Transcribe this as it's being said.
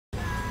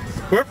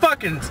We're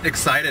fucking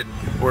excited.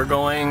 We're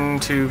going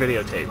to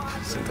videotape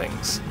some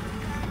things.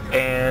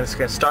 And it's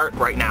gonna start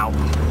right now.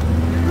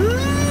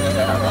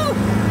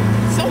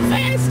 So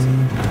fast!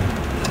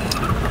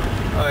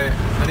 Oh, wait,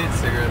 I need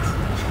cigarettes.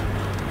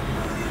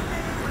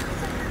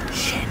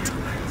 Shit.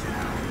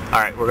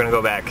 Alright, we're gonna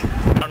go back.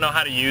 I don't know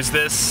how to use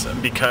this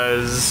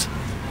because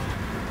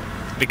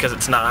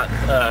it's not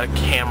a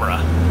camera.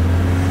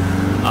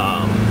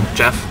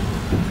 Jeff?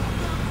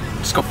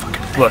 Just go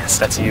fucking fast. Look,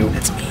 that's you.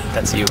 That's me.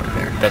 That's you.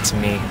 That's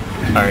me.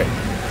 Alright.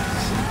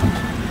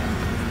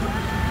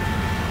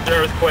 An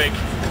earthquake.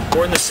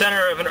 We're in the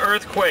center of an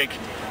earthquake.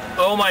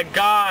 Oh my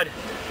god.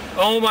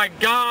 Oh my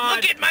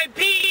god. Look at my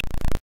pee!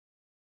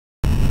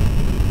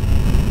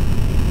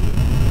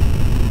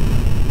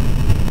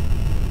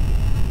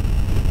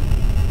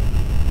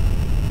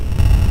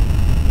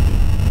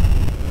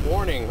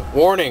 Warning,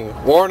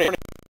 warning, warning.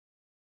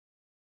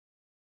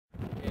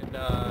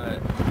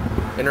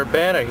 In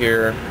Urbana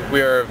here,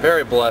 we are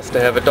very blessed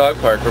to have a dog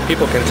park where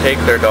people can take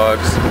their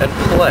dogs and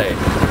play.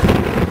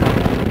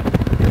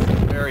 This is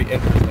very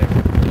interesting.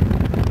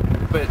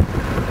 But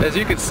as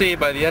you can see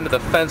by the end of the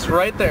fence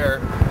right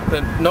there,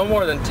 no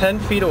more than 10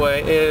 feet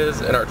away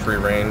is an archery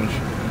range.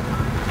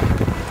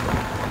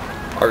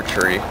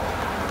 Archery.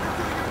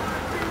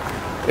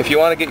 If you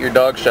want to get your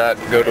dog shot,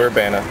 go to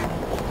Urbana.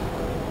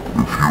 If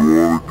you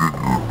want to get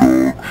your